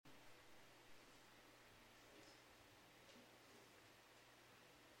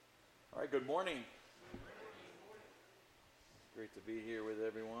Good morning. Great to be here with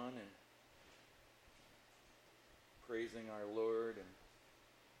everyone and praising our Lord. And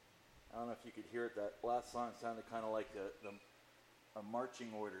I don't know if you could hear it, that last song sounded kind of like the marching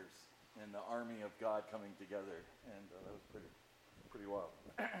orders and the army of God coming together. And that was pretty wild.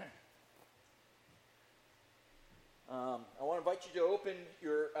 I want to invite you to open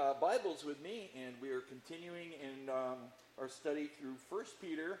your Bibles with me, and we are continuing in our study through 1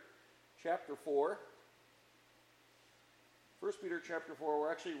 Peter chapter 4. 1 Peter chapter 4,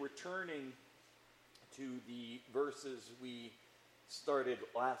 we're actually returning to the verses we started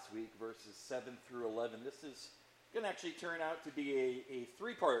last week, verses 7 through 11. This is going to actually turn out to be a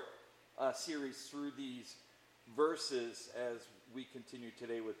three-part series through these verses as we continue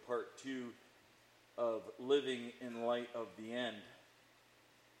today with part 2 of living in light of the end.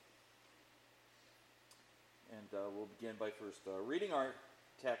 And we'll begin by first reading our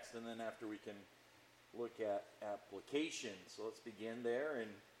text, and then after we can look at application. So let's begin there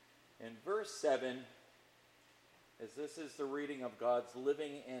in verse 7, as this is the reading of God's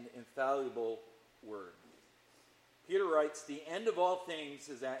living and infallible word. Peter writes, "The end of all things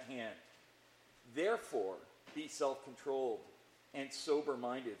is at hand. Therefore, be self-controlled and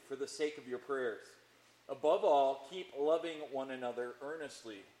sober-minded for the sake of your prayers. Above all, keep loving one another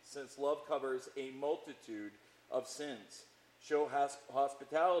earnestly, since love covers a multitude of sins. Show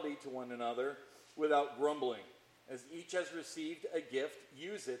hospitality to one another without grumbling. As each has received a gift,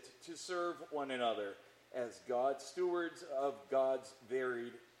 use it to serve one another as good stewards of God's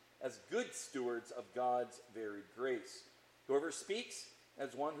varied grace. Whoever speaks,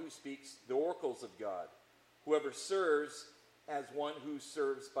 as one who speaks the oracles of God. Whoever serves, as one who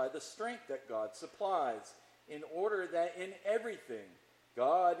serves by the strength that God supplies, in order that in everything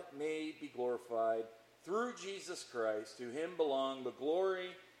God may be glorified through Jesus Christ. To him belong the glory,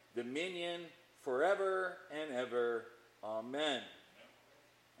 dominion, forever and ever. Amen."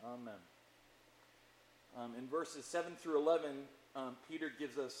 Amen. In verses 7 through 11, Peter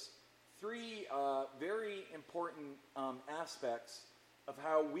gives us three very important aspects of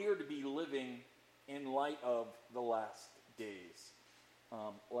how we are to be living in light of the last days.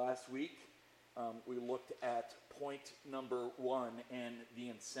 Last week, we looked at point number 1 and the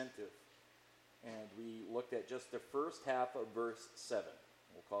incentive. And we looked at just the first half of verse 7.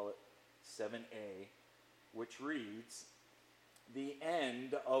 We'll call it 7a, which reads, "The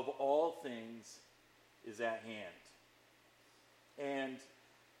end of all things is at hand." And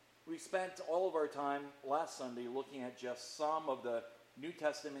we spent all of our time last Sunday looking at just some of the New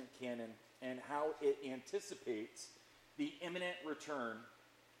Testament canon and how it anticipates the imminent return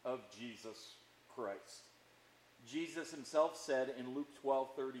of Jesus Christ. Jesus himself said in Luke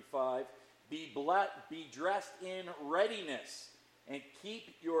 12:35, Be dressed in readiness and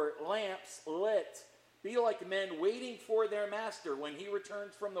keep your lamps lit. Be like men waiting for their master when he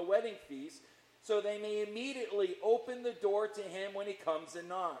returns from the wedding feast, so they may immediately open the door to him when he comes and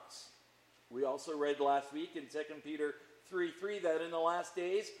knocks. We also read last week in 2 Peter 3:3 that in the last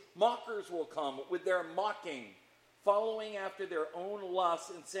days, mockers will come with their mocking, following after their own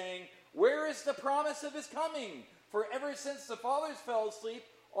lusts and saying, "Where is the promise of his coming? For ever since the fathers fell asleep,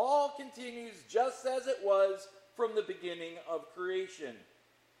 all continues just as it was from the beginning of creation."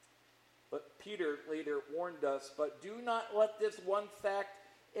 But Peter later warned us, "But do not let this one fact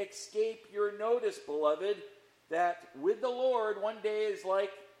escape your notice, beloved, that with the Lord 1 day is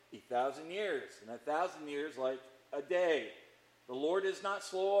like 1,000 years, and 1,000 years like a day. The Lord is not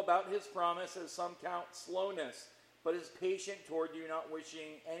slow about his promise, as some count slowness, but is patient toward you, not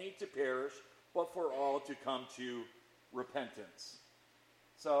wishing any to perish, but for all to come to repentance."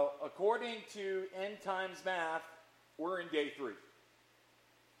 So, according to end times math, we're in day 3.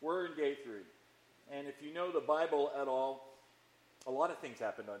 We're in day 3. And if you know the Bible at all, a lot of things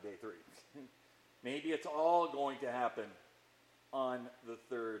happened on day 3. Maybe it's all going to happen on the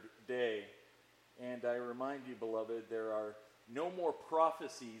third day. And I remind you, beloved, there are no more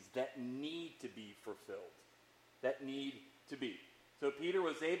prophecies that need to be fulfilled. That need to be. So Peter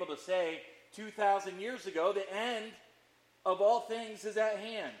was able to say 2,000 years ago, the end of all things is at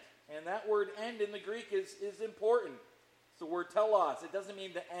hand. And that word "end" in the Greek is important. It's the word telos. It doesn't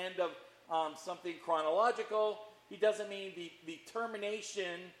mean the end of something chronological. He doesn't mean the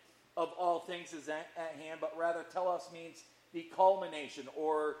termination of all things is at hand, but rather telos means the culmination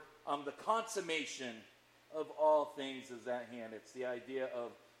or the consummation of all things is at hand. It's the idea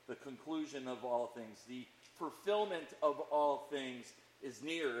of the conclusion of all things. The fulfillment of all things is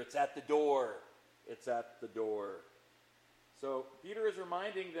near. It's at the door. It's at the door. So Peter is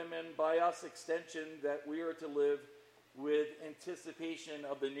reminding them, and by us extension, that we are to live with anticipation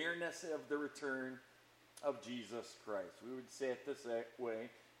of the nearness of the return of Jesus Christ. We would say it this way,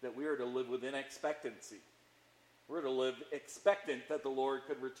 that we are to live within expectancy. We're to live expectant that the Lord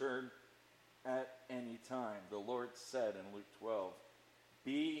could return at any time. The Lord said in Luke 12,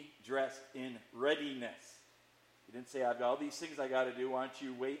 be dressed in readiness. He didn't say, I've got all these things I got to do. Why don't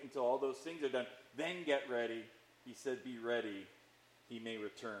you wait until all those things are done, then get ready. He said, be ready. He may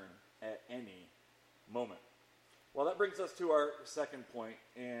return at any moment. Well, that brings us to our second point,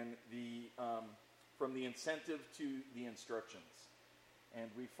 and from the incentive to the instructions. And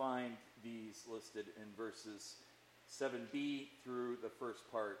we find these listed in verses 7b through the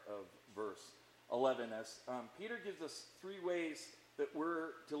first part of verse 11, as Peter gives us three ways that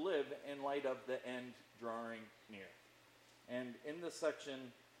we're to live in light of the end drawing near. And in this section,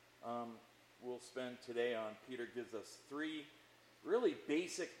 we'll spend today on, Peter gives us three really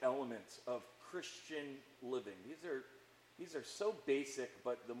basic elements of Christian living. These are so basic,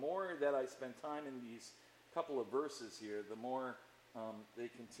 but the more that I spend time in these couple of verses here, the more they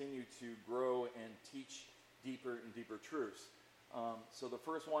continue to grow and teach deeper and deeper truths. So the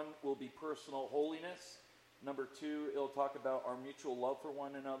first one will be personal holiness. Number two, it'll talk about our mutual love for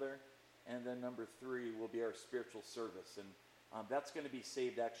one another. And then number three will be our spiritual service. And that's going to be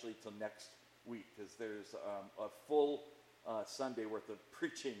saved actually till next week, because there's a full Sunday worth of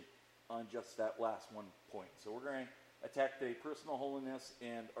preaching on just that last one point. So we're going to attack the personal holiness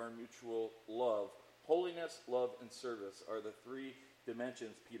and our mutual love. Holiness, love, and service are the three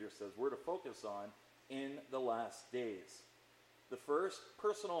dimensions, Peter says, we're to focus on in the last days. The first,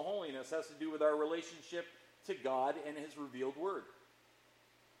 personal holiness, has to do with our relationship to God and his revealed word.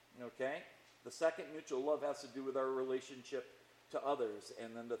 Okay? The second, mutual love, has to do with our relationship to others.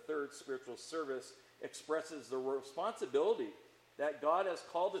 And then the third, spiritual service, expresses the responsibility that God has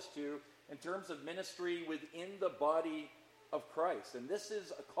called us to in terms of ministry within the body of Christ. And this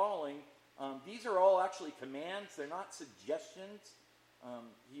is a calling. These are all actually commands. They're not suggestions.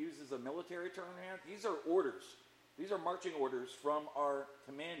 He uses a military term here. These are orders. These are marching orders from our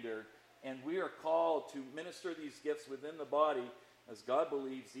commander. And we are called to minister these gifts within the body, as God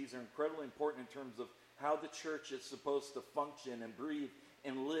believes these are incredibly important in terms of how the church is supposed to function and breathe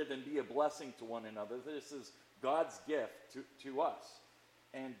and live and be a blessing to one another. This is God's gift to us.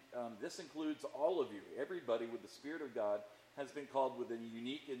 And this includes all of you. Everybody with the Spirit of God has been called with a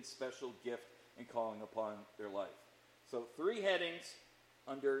unique and special gift and calling upon their life. So 3 headings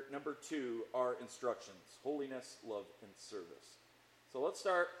under number 2 are instructions: holiness, love, and service. So let's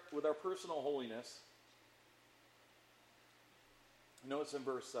start with our personal holiness. Notice in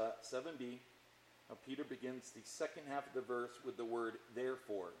verse 7b, how Peter begins the second half of the verse with the word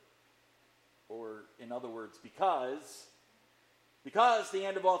therefore. Or, in other words, because the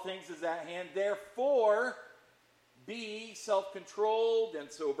end of all things is at hand, therefore be self-controlled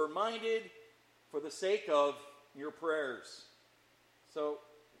and sober-minded for the sake of your prayers. So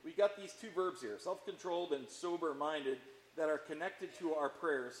we got these 2 verbs here, self-controlled and sober-minded, that are connected to our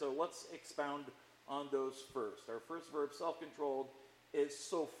prayers. So let's expound on those first. Our first verb, self-controlled, is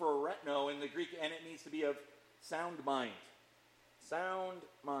sophoreno in the Greek, and it means to be of sound mind. Sound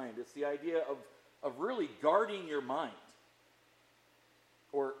mind. It's the idea of really guarding your mind,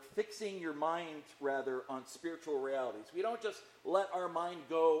 or fixing your mind, rather, on spiritual realities. We don't just let our mind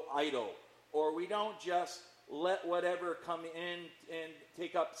go idle, or we don't just let whatever come in and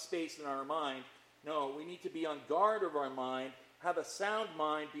take up space in our mind. No, we need to be on guard of our mind, have a sound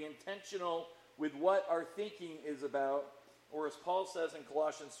mind, be intentional with what our thinking is about, or as Paul says in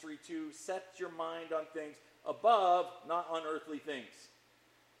Colossians 3:2, set your mind on things above, not on earthly things.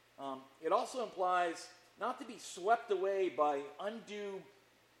 It also implies not to be swept away by undue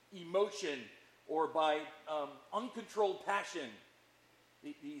emotion or by uncontrolled passion.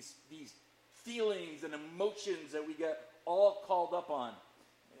 These feelings and emotions that we get all called up on.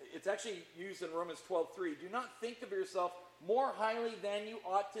 It's actually used in Romans 12:3. Do not think of yourself more highly than you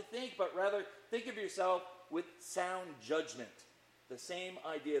ought to think, but rather think of yourself with sound judgment. The same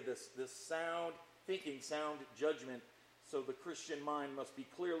idea, this sound thinking, sound judgment. So the Christian mind must be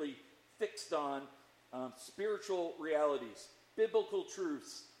clearly fixed on spiritual realities, biblical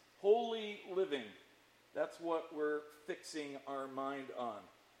truths, holy living. That's what we're fixing our mind on.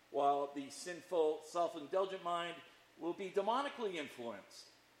 While the sinful, self-indulgent mind will be demonically influenced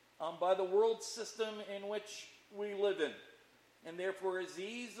by the world system in which we live in, and therefore is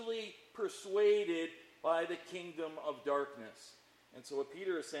easily persuaded by the kingdom of darkness. And so what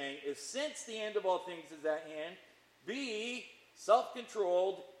Peter is saying is, since the end of all things is at hand, be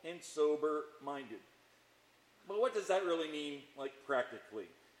self-controlled and sober-minded. But what does that really mean, practically?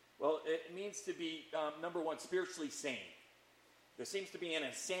 Well, it means to be, number one, spiritually sane. There seems to be an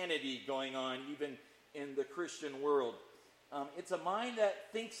insanity going on even in the Christian world. It's a mind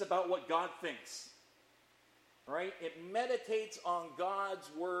that thinks about what God thinks. Right? It meditates on God's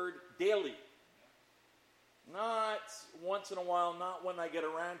word daily. Not once in a while, not when I get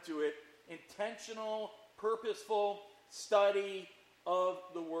around to it. Intentional, purposeful study of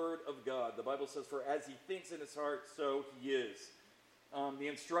the word of God. The Bible says, for as he thinks in his heart, so he is. The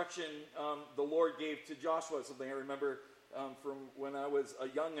instruction the Lord gave to Joshua, something I remember from when I was a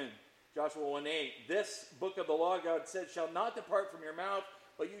youngin', Joshua 1:8. This book of the law, God said, shall not depart from your mouth,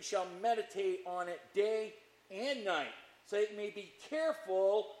 but you shall meditate on it day and night, so that you may be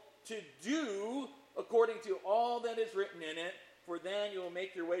careful to do according to all that is written in it, for then you will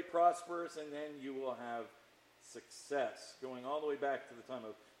make your way prosperous, and then you will have success. Going all the way back to the time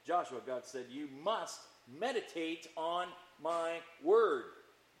of Joshua, God said, you must meditate on my word.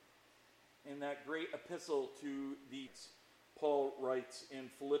 In that great epistle to the Paul writes in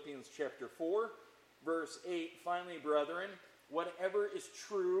Philippians chapter 4, verse 8, finally, brethren, whatever is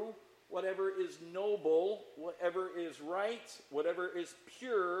true, whatever is noble, whatever is right, whatever is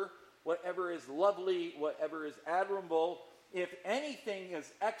pure, whatever is lovely, whatever is admirable, if anything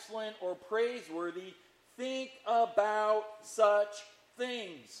is excellent or praiseworthy, think about such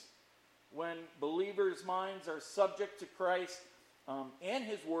things. When believers' minds are subject to Christ and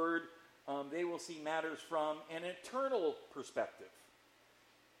his word, they will see matters from an eternal perspective,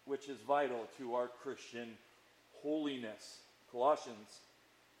 which is vital to our Christian holiness. Colossians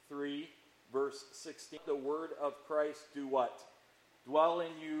 3, verse 16. The word of Christ do what? Dwell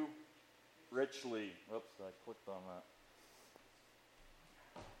in you richly. Oops, I clicked on that.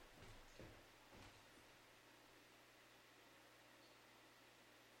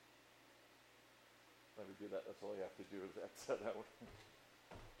 Let me do that. That's all you have to do is exit that one.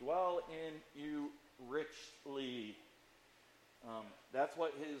 Dwell in you richly. That's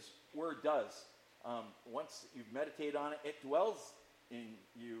what his word does. Once you meditate on it, it dwells in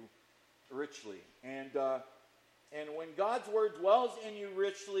you richly. And when God's word dwells in you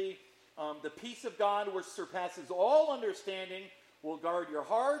richly, the peace of God, which surpasses all understanding, will guard your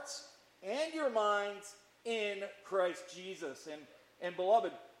hearts and your minds in Christ Jesus. And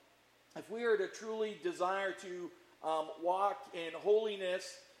beloved, if we are to truly desire to walk in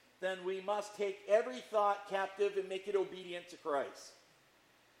holiness, then we must take every thought captive and make it obedient to Christ.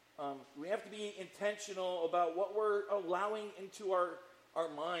 We have to be intentional about what we're allowing into our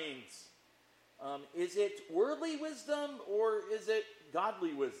minds. Is it worldly wisdom or is it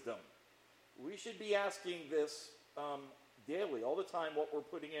godly wisdom? We should be asking this daily, all the time, what we're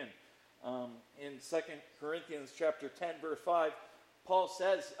putting in. In 2 Corinthians chapter 10, verse 5, Paul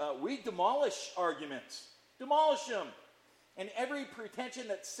says, we demolish arguments. Demolish them. And every pretension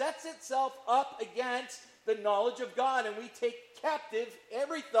that sets itself up against the knowledge of God. And we take captive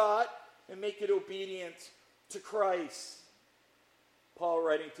every thought and make it obedient to Christ. Paul,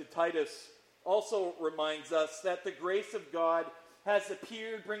 writing to Titus, also reminds us that the grace of God has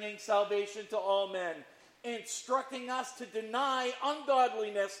appeared, bringing salvation to all men, instructing us to deny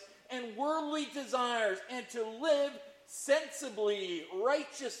ungodliness and worldly desires and to live sensibly,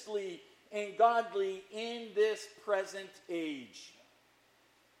 righteously, and godly in this present age.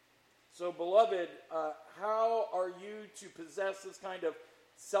 So, beloved, how are you to possess this kind of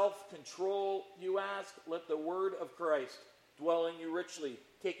self-control, you ask? Let the word of Christ dwell in you richly.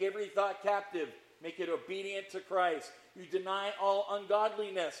 Take every thought captive. Make it obedient to Christ. You deny all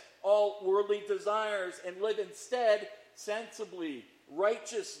ungodliness, all worldly desires, and live instead sensibly,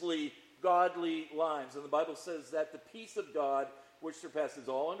 righteously, godly lives. And the Bible says that the peace of God, which surpasses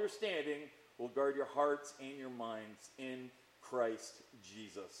all understanding, will guard your hearts and your minds in Christ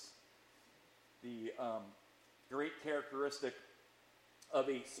Jesus. The great characteristic of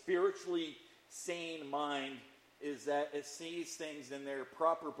a spiritually sane mind is that it sees things in their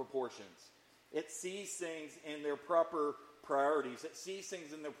proper proportions. It sees things in their proper priorities. It sees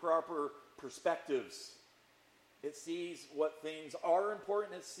things in their proper perspectives. It sees what things are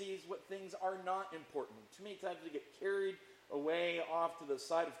important. It sees what things are not important. Too many times we get carried away off to the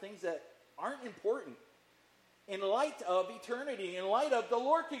side of things that aren't important. In light of eternity, in light of the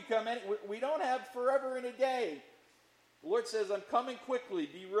Lord can come in, we don't have forever in a day. The Lord says, I'm coming quickly,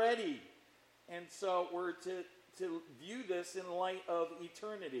 be ready. And so we're to view this in light of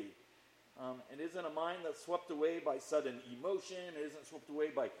eternity. It isn't a mind that's swept away by sudden emotion. It isn't swept away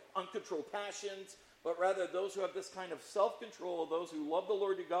by uncontrolled passions, but rather those who have this kind of self-control, those who love the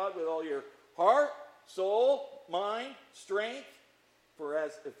Lord your God with all your heart, soul, mind, strength. For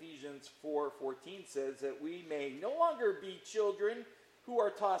as Ephesians 4:14 says, that we may no longer be children who who are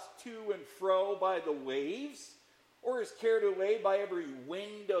tossed to and fro by the waves, or is carried away by every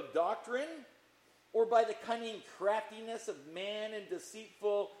wind of doctrine, or by the cunning craftiness of man and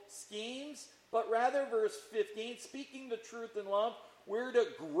deceitful schemes, but rather, verse 15, speaking the truth in love, we're to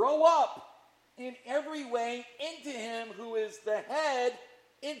grow up in every way into him who is the head,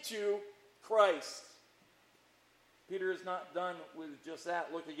 into Christ. Peter is not done with just that.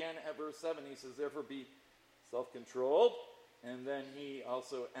 Look again at verse 7. He says, therefore be self-controlled. And then he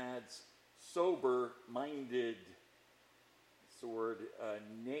also adds sober-minded. It's the word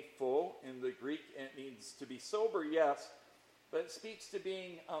nepho in the Greek. It means to be sober, yes, but it speaks to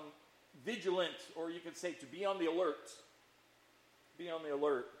being vigilant, or you could say to be on the alert. Be on the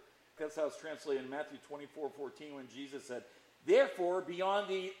alert. That's how it's translated in Matthew 24:14 when Jesus said, therefore be on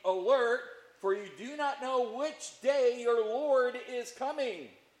the alert, for you do not know which day your Lord is coming.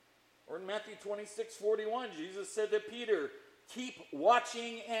 Or in Matthew 26:41, Jesus said to Peter, keep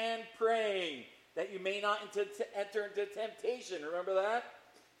watching and praying, that you may not enter into temptation. Remember that?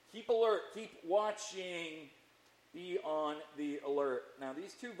 Keep alert, keep watching, be on the alert. Now,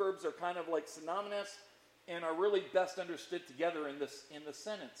 these two verbs are kind of like synonymous and are really best understood together in the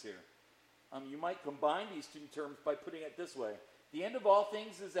sentence here. You might combine these two terms by putting it this way. The end of all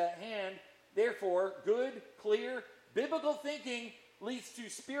things is at hand. Therefore, good, clear, biblical thinking leads to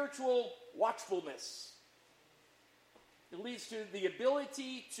spiritual watchfulness. It leads to the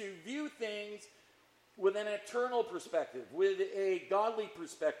ability to view things with an eternal perspective, with a godly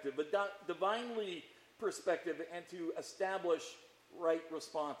perspective, a divinely perspective, and to establish right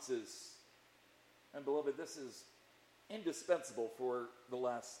responses. And beloved, this is indispensable for the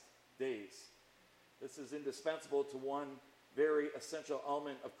last days. This is indispensable to one very essential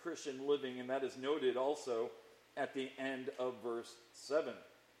element of Christian living, and that is noted also at the end of verse 7.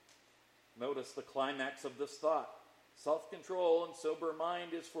 Notice the climax of this thought. Self-control and sober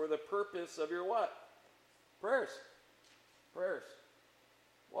mind is for the purpose of your what? Prayers. Prayers.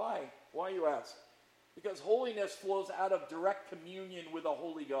 Why? Why, you ask? Because holiness flows out of direct communion with a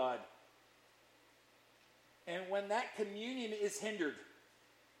holy God. And when that communion is hindered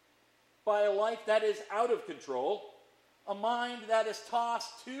by a life that is out of control, a mind that is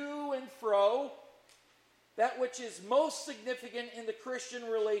tossed to and fro, that which is most significant in the Christian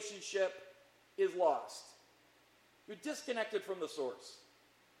relationship is lost. You're disconnected from the source.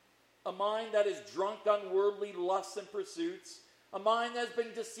 A mind that is drunk on worldly lusts and pursuits, a mind that has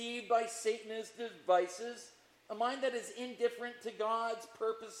been deceived by Satan's devices, a mind that is indifferent to God's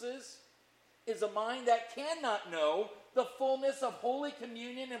purposes, is a mind that cannot know the fullness of Holy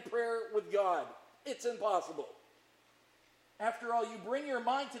Communion and prayer with God. It's impossible. After all, you bring your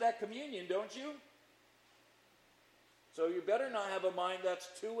mind to that communion, don't you? So you better not have a mind that's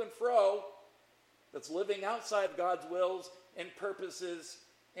to and fro, that's living outside God's wills and purposes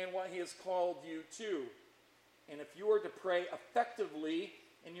and what he has called you to. And if you are to pray effectively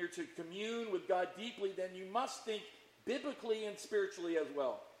and you're to commune with God deeply, then you must think biblically and spiritually as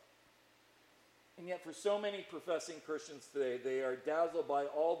well. And yet for so many professing Christians today, they are dazzled by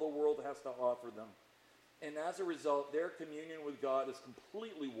all the world has to offer them. And as a result, their communion with God is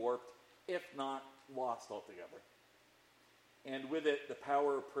completely warped, if not lost altogether. And with it, the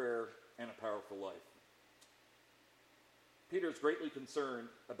power of prayer and a powerful life. Peter is greatly concerned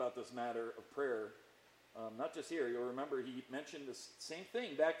about this matter of prayer. Not just here. You'll remember he mentioned this same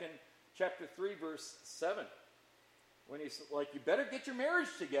thing back in chapter 3, verse 7. When he's like, you better get your marriage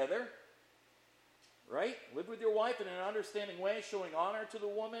together. Right? Live with your wife in an understanding way, showing honor to the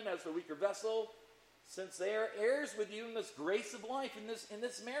woman as the weaker vessel, since they are heirs with you in this grace of life, in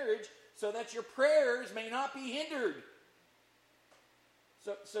this marriage, so that your prayers may not be hindered.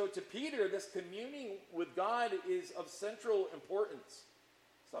 So to Peter, this communing with God is of central importance.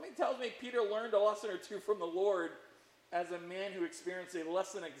 Something tells me Peter learned a lesson or two from the Lord as a man who experienced a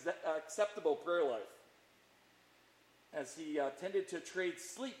less than acceptable prayer life, as he tended to trade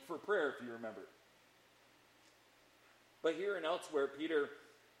sleep for prayer, if you remember. But here and elsewhere, Peter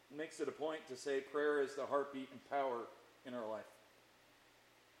makes it a point to say prayer is the heartbeat and power in our life.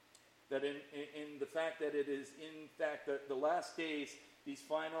 That in the fact that it is, in fact, that the last days, these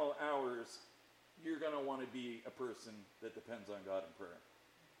final hours, you're going to want to be a person that depends on God in prayer,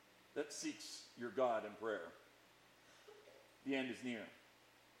 that seeks your God in prayer. The end is near.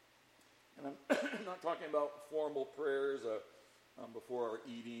 And I'm not talking about formal prayers before our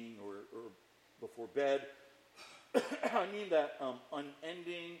eating or before bed. I mean that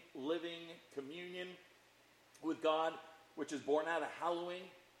unending, living communion with God, which is born out of hallowing.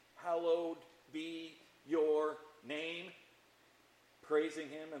 Hallowed be your name. Praising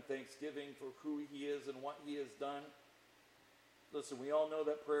him and thanksgiving for who he is and what he has done. Listen, we all know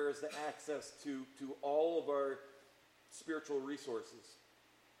that prayer is the access to all of our spiritual resources.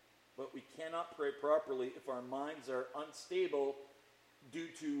 But we cannot pray properly if our minds are unstable due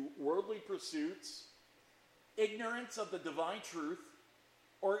to worldly pursuits, ignorance of the divine truth,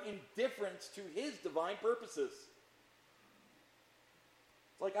 or indifference to his divine purposes.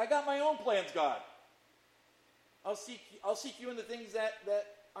 It's like, I got my own plans, God. I'll seek you in the things that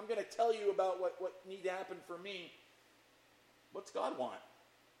I'm going to tell you about what need to happen for me. What's God want?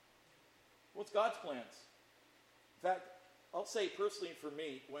 What's God's plans? In fact, I'll say personally for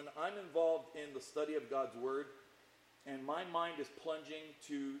me, when I'm involved in the study of God's Word, and my mind is plunging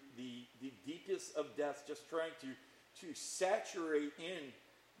to the deepest of depths, just trying to saturate in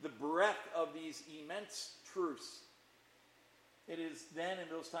the breadth of these immense truths, it is then in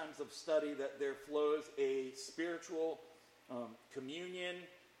those times of study that there flows a spiritual communion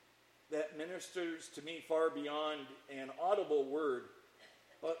that ministers to me far beyond an audible word,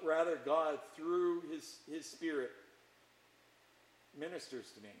 but rather God, through his Spirit,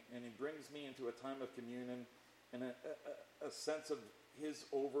 ministers to me, and he brings me into a time of communion and a sense of his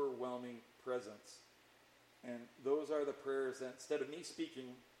overwhelming presence. And those are the prayers that instead of me speaking,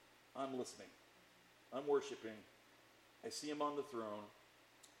 I'm listening. I'm worshiping. I see him on the throne,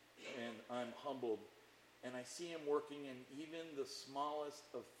 and I'm humbled. And I see him working in even the smallest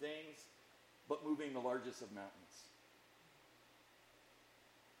of things, but moving the largest of mountains.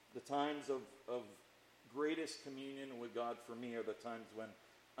 The times of greatest communion with God for me are the times when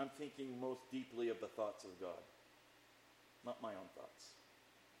I'm thinking most deeply of the thoughts of God, not my own thoughts.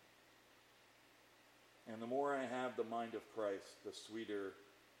 And the more I have the mind of Christ, the sweeter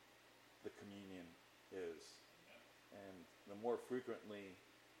the communion is. And the more frequently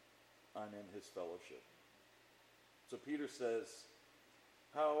I'm in his fellowship. So Peter says,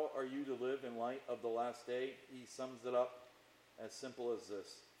 how are you to live in light of the last day? He sums it up as simple as this.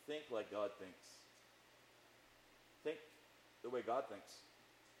 Think like God thinks. Think the way God thinks.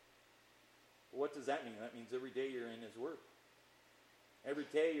 What does that mean? That means every day you're in his word. Every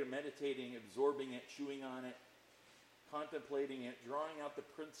day you're meditating, absorbing it, chewing on it, contemplating it, drawing out the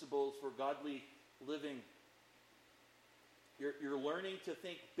principles for godly living. You're learning to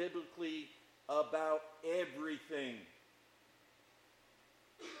think biblically about everything.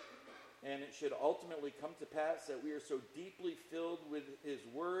 And it should ultimately come to pass that we are so deeply filled with his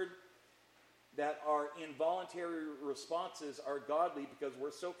word that our involuntary responses are godly because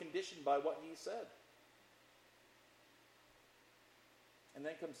we're so conditioned by what he said. And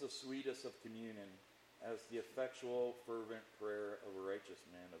then comes the sweetest of communion, as the effectual, fervent prayer of a righteous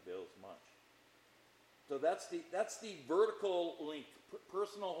man avails much. So that's the vertical link,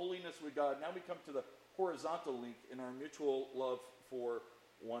 personal holiness with God. Now we come to the horizontal link in our mutual love for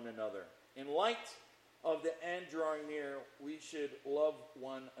one another. In light of the end drawing near, we should love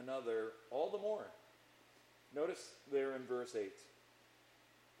one another all the more. Notice there in verse 8.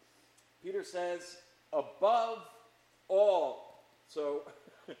 Peter says, above all. So,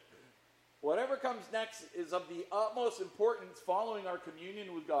 whatever comes next is of the utmost importance following our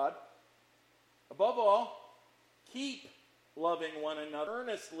communion with God. Above all, keep loving one another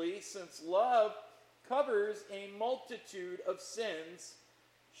earnestly, since love covers a multitude of sins.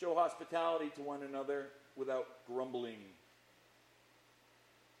 Show hospitality to one another without grumbling.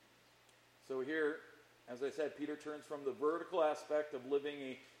 So here, as I said, Peter turns from the vertical aspect of living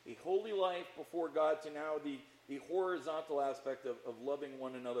a holy life before God to now the horizontal aspect of loving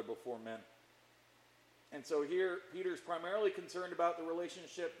one another before men. And so here, Peter's primarily concerned about the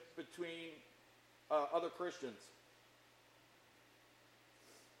relationship between other Christians.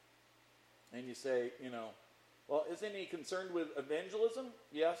 And you say, well, isn't he concerned with evangelism?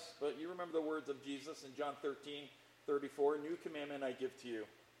 Yes, but you remember the words of Jesus in John 13:34, new commandment I give to you,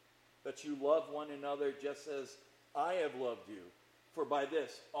 that you love one another just as I have loved you. For by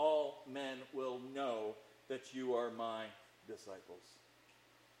this all men will know that you are my disciples.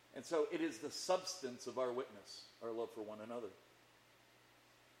 And so it is the substance of our witness, our love for one another.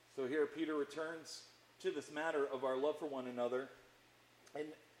 So here Peter returns to this matter of our love for one another. And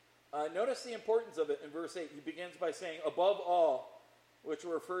notice the importance of it in verse 8. He begins by saying, above all, which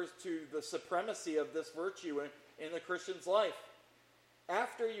refers to the supremacy of this virtue in the Christian's life.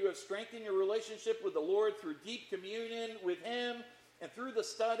 After you have strengthened your relationship with the Lord through deep communion with him and through the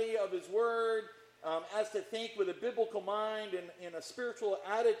study of his word, as to think with a biblical mind and in a spiritual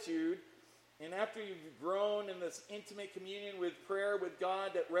attitude, and after you've grown in this intimate communion with prayer with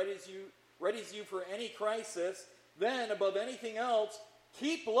God that readies you for any crisis, then above anything else,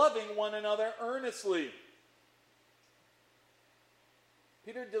 keep loving one another earnestly.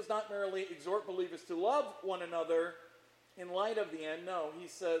 Peter does not merely exhort believers to love one another in light of the end? No, he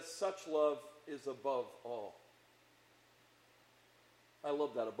says such love is above all. I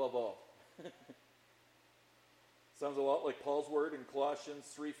love that, above all. Sounds a lot like Paul's word in Colossians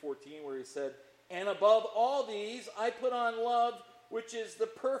 3:14 where he said, and above all these I put on love, which is the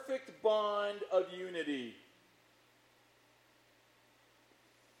perfect bond of unity.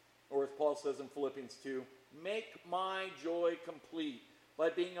 Or as Paul says in Philippians 2, make my joy complete by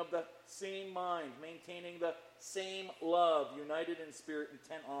being of the same mind, maintaining the same love, united in spirit,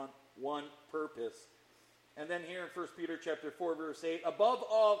 intent on one purpose. And then here in 1 Peter chapter 4, verse 8, above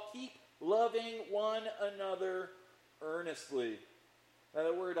all, keep loving one another earnestly. Now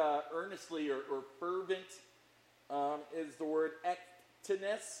the word earnestly or fervent is the word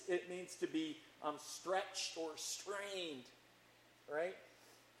ektenes. It means to be stretched or strained, right?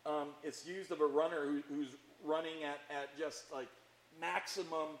 It's used of a runner who's running at just like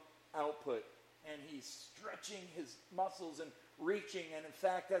maximum output. And he's stretching his muscles and reaching. And in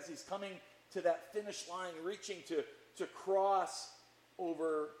fact, as he's coming to that finish line, reaching to cross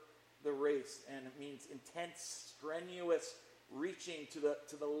over the race. And it means intense, strenuous reaching to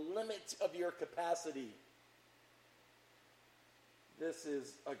the limit of your capacity. This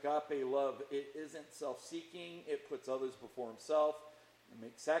is agape love. It isn't self-seeking. It puts others before himself and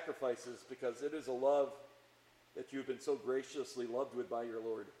makes sacrifices because it is a love that you've been so graciously loved with by your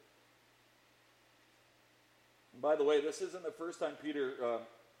Lord. And by the way, this isn't the first time Peter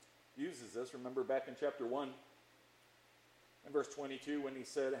uses this. Remember back in chapter 1, in verse 22, when he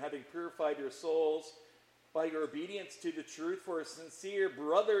said, having purified your souls by your obedience to the truth for a sincere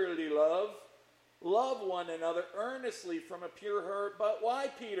brotherly love, love one another earnestly from a pure heart. But why,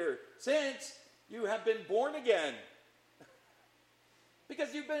 Peter? Since you have been born again.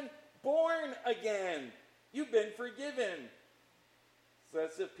 Because you've been born again. You've been forgiven. So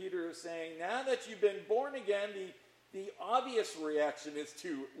that's if Peter is saying, now that you've been born again, the obvious reaction is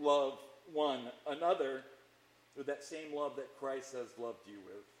to love one another with that same love that Christ has loved you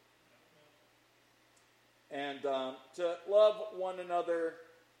with. And to love one another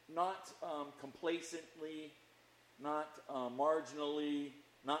not complacently, not marginally,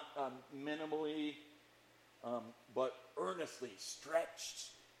 not minimally, but earnestly, stretched,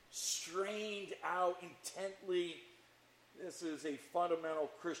 strained out intently. This is a fundamental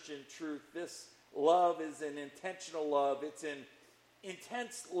Christian truth. This love is an intentional love. It's an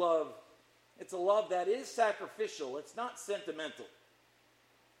intense love. It's a love that is sacrificial. It's not sentimental.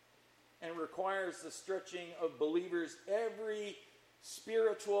 And requires the stretching of believers' every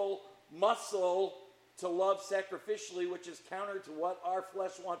spiritual muscle to love sacrificially, which is counter to what our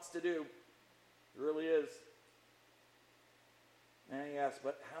flesh wants to do. It really is. And he asks,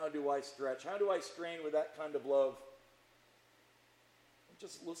 but how do I stretch? How do I strain with that kind of love?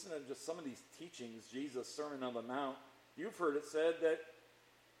 Just listen to just some of these teachings, Jesus' Sermon on the Mount. You've heard it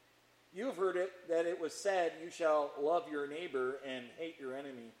that it was said, you shall love your neighbor and hate your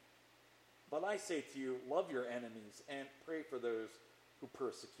enemy. But I say to you, love your enemies and pray for those who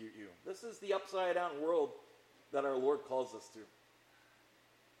persecute you. This is the upside-down world that our Lord calls us to.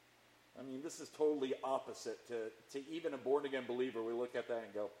 I mean, this is totally opposite to even a born-again believer. We look at that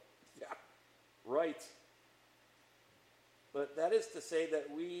and go, yeah, right. But that is to say that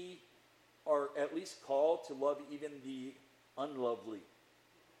we are at least called to love even the unlovely,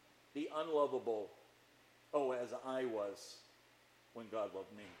 the unlovable. Oh, as I was when God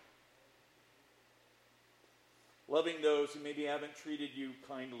loved me. Loving those who maybe haven't treated you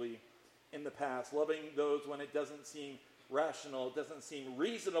kindly in the past. Loving those when it doesn't seem rational, it doesn't seem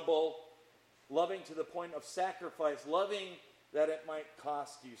reasonable. Loving to the point of sacrifice. Loving that it might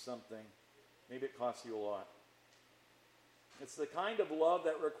cost you something. Maybe it costs you a lot. It's the kind of love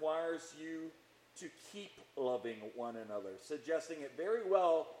that requires you to keep loving one another. Suggesting it very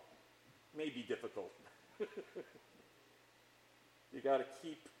well may be difficult. You got to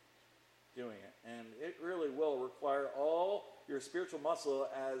keep doing it. And it really will require all your spiritual muscle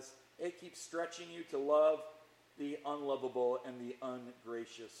as it keeps stretching you to love the unlovable and the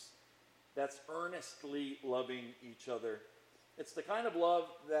ungracious. That's earnestly loving each other. It's the kind of love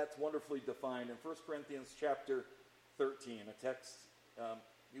that's wonderfully defined in 1 Corinthians chapter 13, a text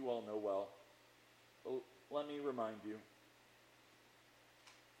you all know well. But let me remind you.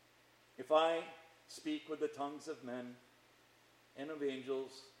 If I speak with the tongues of men and of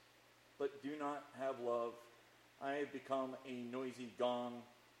angels, but do not have love, I have become a noisy gong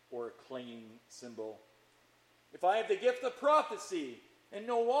or a clanging cymbal. If I have the gift of prophecy and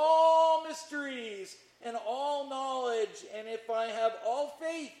know all mysteries and all knowledge, and if I have all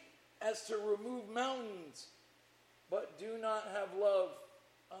faith as to remove mountains, but do not have love,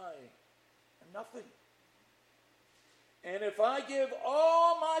 I am nothing. And if I give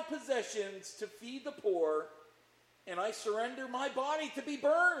all my possessions to feed the poor, and I surrender my body to be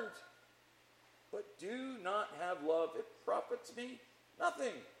burned, but do not have love, it profits me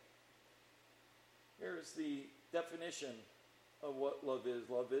nothing. Here's the definition of what love is.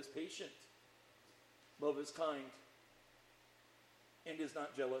 Love is patient. Love is kind and is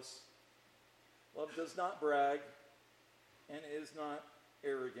not jealous. Love does not brag and is not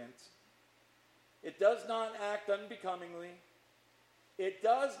arrogant. It does not act unbecomingly. It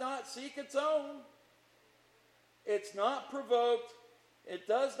does not seek its own. It's not provoked. It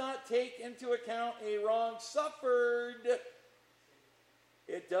does not take into account a wrong suffered.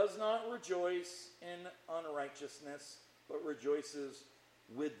 It does not rejoice in unrighteousness, but rejoices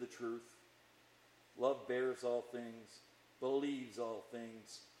with the truth. Love bears all things, believes all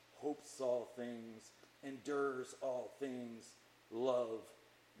things, hopes all things, endures all things. Love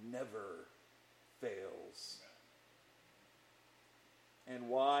never fails. And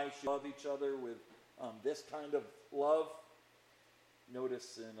why should we love each other with this kind of love?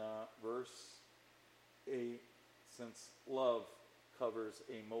 Notice in verse 8, since love covers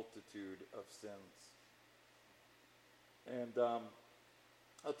a multitude of sins. And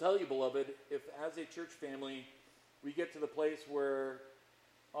I'll tell you, beloved, if as a church family we get to the place where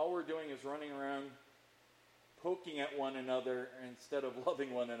all we're doing is running around poking at one another instead of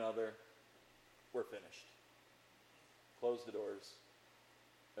loving one another, we're finished. Close the doors.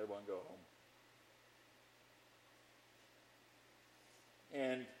 Everyone go home.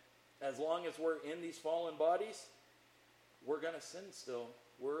 And as long as we're in these fallen bodies, we're going to sin still.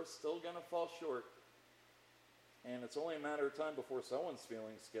 We're still going to fall short. And it's only a matter of time before someone's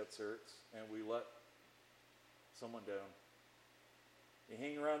feelings gets hurt and we let someone down. You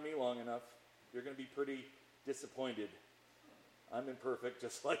hang around me long enough, you're going to be pretty disappointed. I'm imperfect,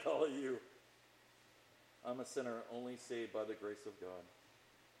 just like all of you. I'm a sinner only saved by the grace of God.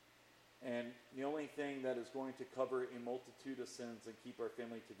 And the only thing that is going to cover a multitude of sins and keep our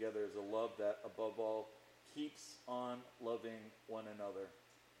family together is a love that, above all, keeps on loving one another.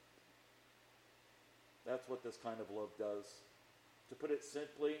 That's what this kind of love does. To put it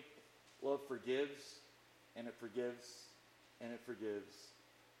simply, love forgives, and it forgives, and it forgives,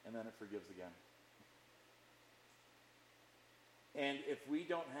 and then it forgives again. And if we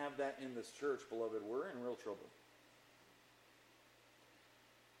don't have that in this church, beloved, we're in real trouble.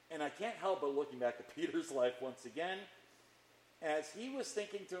 And I can't help but looking back at Peter's life once again, as he was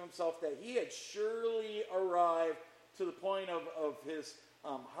thinking to himself that he had surely arrived to the point of his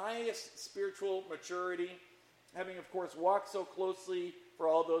highest spiritual maturity, having, of course, walked so closely for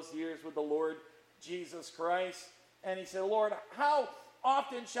all those years with the Lord Jesus Christ. And he said, Lord, how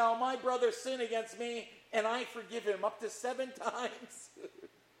often shall my brother sin against me and I forgive him? Up to 7 times.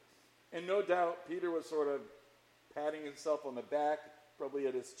 And no doubt Peter was sort of patting himself on the back, probably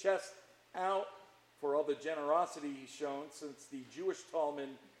had his chest out for all the generosity he's shown, since the Jewish Talmud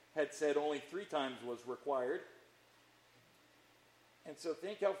had said only 3 times was required. And so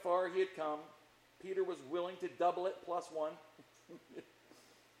think how far he had come. Peter was willing to double it plus 1.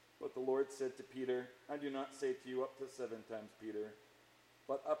 But the Lord said to Peter, I do not say to you up to 7 times, Peter,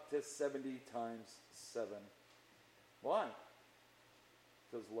 but up to 70 times 7. Why?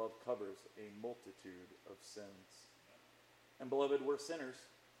 Because love covers a multitude of sins. And beloved, we're sinners.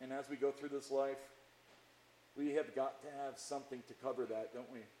 And as we go through this life, we have got to have something to cover that,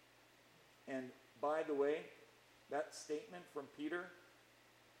 don't we? And by the way, that statement from Peter,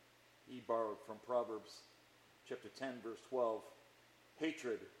 he borrowed from Proverbs chapter 10, verse 12.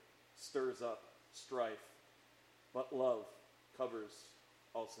 Hatred stirs up strife, but love covers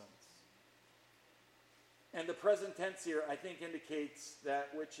all sins. And the present tense here, I think, indicates that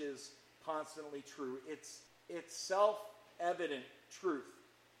which is constantly true. It's self-evident truth.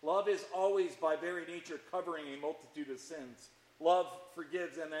 Love is always, by very nature, covering a multitude of sins. Love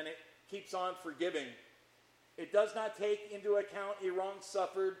forgives, and then it keeps on forgiving. It does not take into account a wrong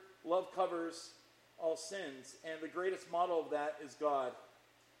suffered. Love covers all sins. And the greatest model of that is God.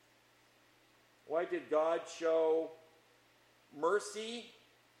 Why did God show mercy?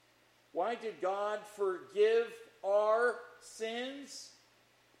 Why did God forgive our sins?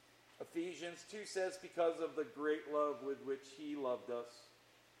 Ephesians 2 says, because of the great love with which he loved us.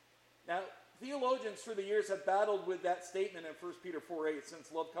 Now, theologians through the years have battled with that statement in 1 Peter 4:8,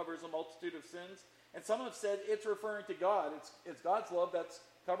 since love covers a multitude of sins. And some have said it's referring to God. It's God's love that's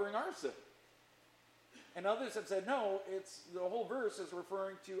covering our sin. And others have said, no, it's the whole verse is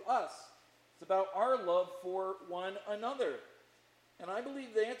referring to us. It's about our love for one another. And I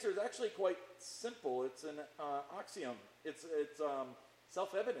believe the answer is actually quite simple. It's an axiom. It's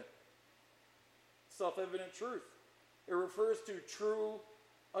self-evident. Self-evident truth. It refers to true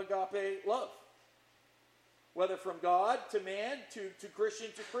agape love. Whether from God to man, to Christian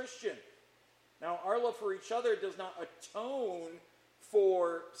to Christian. Now, our love for each other does not atone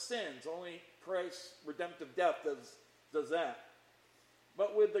for sins. Only Christ's redemptive death does that.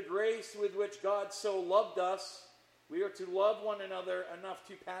 But with the grace with which God so loved us, we are to love one another enough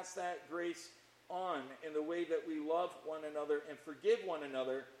to pass that grace on in the way that we love one another and forgive one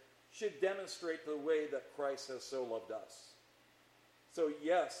another should demonstrate the way that Christ has so loved us. So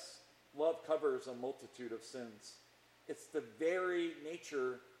yes, love covers a multitude of sins. It's the very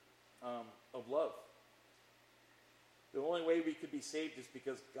nature of love. The only way we could be saved is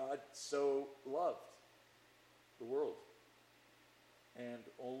because God so loved the world. And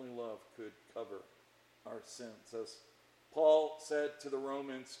only love could cover our sins. As Paul said to the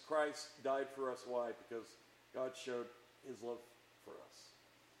Romans, Christ died for us. Why? Because God showed his love for us.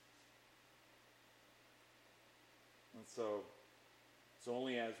 And so it's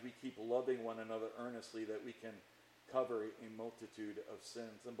only as we keep loving one another earnestly that we can cover a multitude of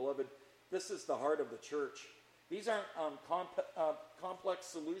sins. And beloved, this is the heart of the church. These aren't complex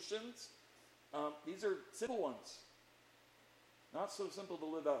solutions. These are simple ones. Not so simple to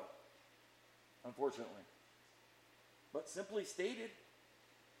live out, unfortunately. But simply stated.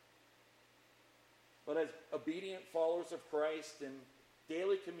 But as obedient followers of Christ in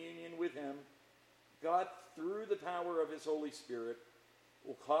daily communion with him, God, through the power of his Holy Spirit,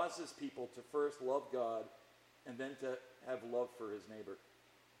 will cause his people to first love God and then to have love for his neighbor.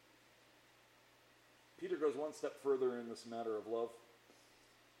 Peter goes one step further in this matter of love.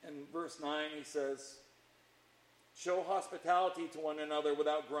 In verse 9 he says, show hospitality to one another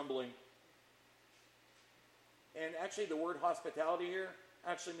without grumbling. And actually the word hospitality here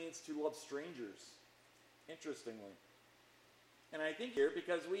actually means to love strangers, interestingly. And I think here,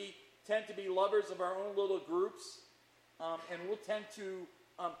 because we tend to be lovers of our own little groups, and we'll tend to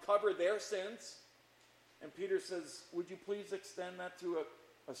cover their sins. And Peter says, would you please extend that to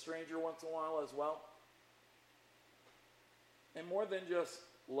a stranger once in a while as well? And more than just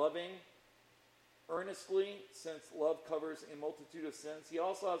loving earnestly, since love covers a multitude of sins, he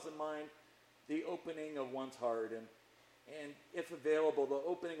also has in mind the opening of one's heart and if available, the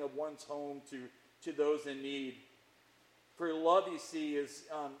opening of one's home to those in need. For love, you see, is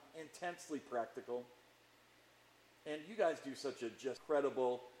intensely practical. And you guys do such a just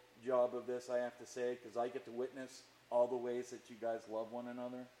incredible job of this, I have to say, because I get to witness all the ways that you guys love one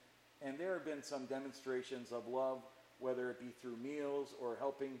another. And there have been some demonstrations of love, whether it be through meals or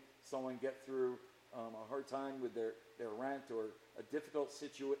helping someone get through a hard time with their rent or a difficult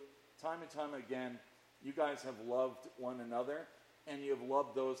situation. Time and time again, you guys have loved one another, and you have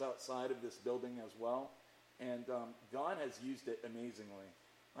loved those outside of this building as well. And God has used it amazingly.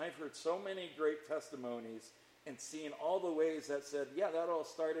 I've heard so many great testimonies and seen all the ways that said, yeah, that all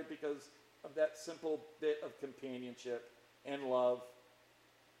started because of that simple bit of companionship and love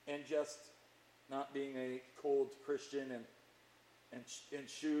and just not being a cold Christian and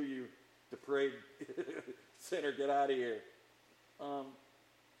shoo, you depraved sinner, get out of here.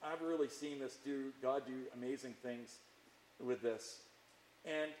 I've really seen God do amazing things with this.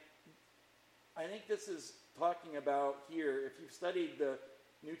 And I think this is talking about here, if you've studied the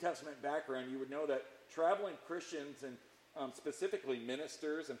New Testament background, you would know that traveling Christians and specifically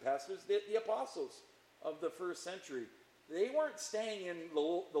ministers and pastors, the apostles of the first century, they weren't staying in the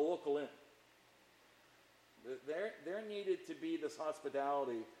local inn. There needed to be this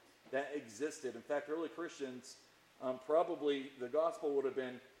hospitality that existed. In fact, early Christians, probably the gospel would have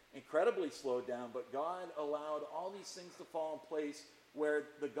been incredibly slowed down, but God allowed all these things to fall in place where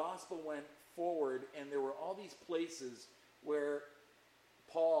the gospel went forward, and there were all these places where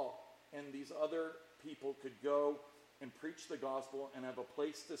Paul and these other people could go and preach the gospel and have a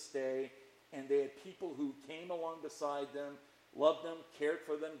place to stay, and they had people who came along beside them, loved them, cared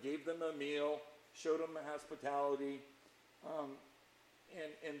for them, gave them a meal, showed them hospitality,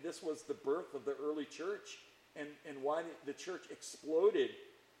 and this was the birth of the early church, and why the church exploded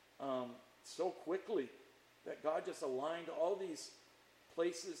so quickly, that God just aligned all these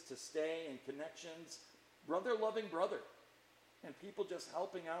places to stay and connections, brother loving brother, and people just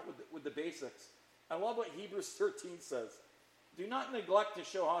helping out with the basics. I love what Hebrews 13 says. Do not neglect to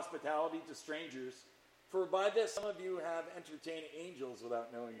show hospitality to strangers, for by this some of you have entertained angels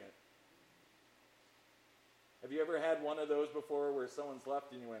without knowing it. Have you ever had one of those before where someone's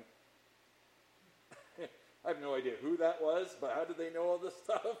left and you went, I have no idea who that was, but how did they know all this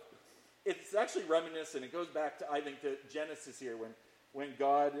stuff? It's actually reminiscent. It goes back to, I think, to Genesis here, when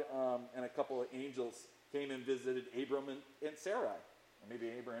God and a couple of angels came and visited Abram and Sarai. Or maybe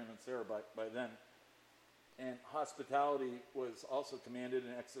Abraham and Sarah by then. And hospitality was also commanded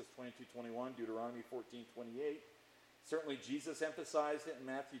in Exodus 22:21, Deuteronomy 14:28. Certainly Jesus emphasized it in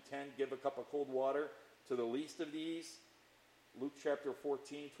Matthew 10, give a cup of cold water to the least of these. Luke chapter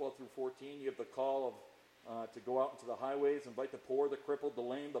 14, 12 through 14, you have the call of to go out into the highways, invite the poor, the crippled, the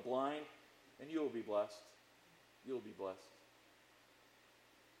lame, the blind, and you will be blessed. You will be blessed.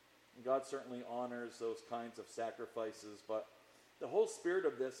 And God certainly honors those kinds of sacrifices, but the whole spirit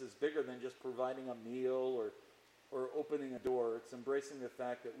of this is bigger than just providing a meal or opening a door. It's embracing the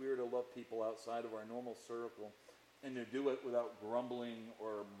fact that we are to love people outside of our normal circle and to do it without grumbling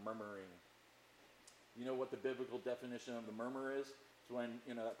or murmuring. You know what the biblical definition of the murmur is? It's when,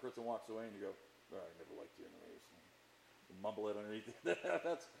 that person walks away and you go, oh, I never liked you anyways. You mumble it underneath.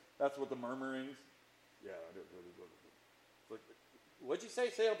 That's what the murmuring is. Yeah, I did. It's like, what'd you say?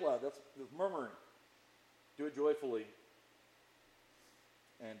 Say it up loud. That's murmuring. Do it joyfully.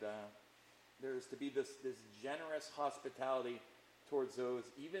 And there is to be this generous hospitality towards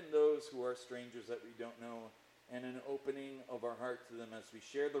even those who are strangers that we don't know, and an opening of our heart to them as we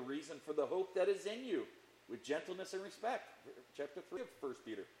share the reason for the hope that is in you with gentleness and respect. Chapter 3 of 1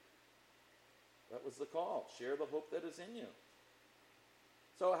 Peter. That was the call. Share the hope that is in you.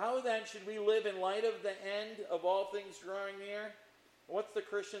 So how then should we live in light of the end of all things drawing near? What's the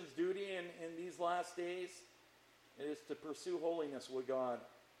Christian's duty in these last days? It is to pursue holiness with God,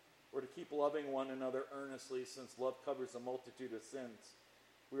 or to keep loving one another earnestly, since love covers a multitude of sins.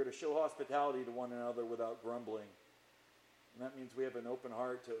 We are to show hospitality to one another without grumbling. And that means we have an open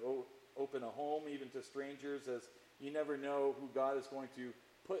heart to open a home even to strangers, as you never know who God is going to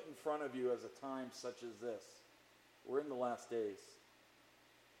put in front of you as a time such as this. We're in the last days.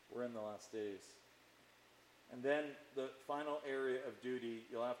 We're in the last days. And then the final area of duty,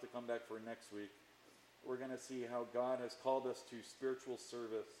 you'll have to come back for next week. We're going to see how God has called us to spiritual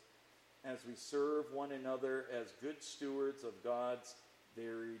service as we serve one another as good stewards of God's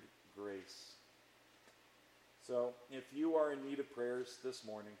varied grace. So if you are in need of prayers this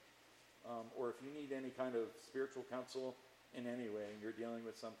morning, or if you need any kind of spiritual counsel in any way and you're dealing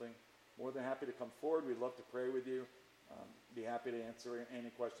with something, more than happy to come forward. We'd love to pray with you. Be happy to answer any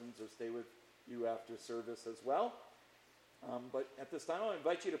questions or stay with you after service as well. But at this time, I'll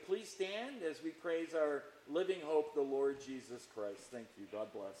invite you to please stand as we praise our living hope, the Lord Jesus Christ. Thank you.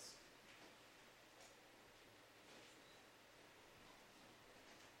 God bless.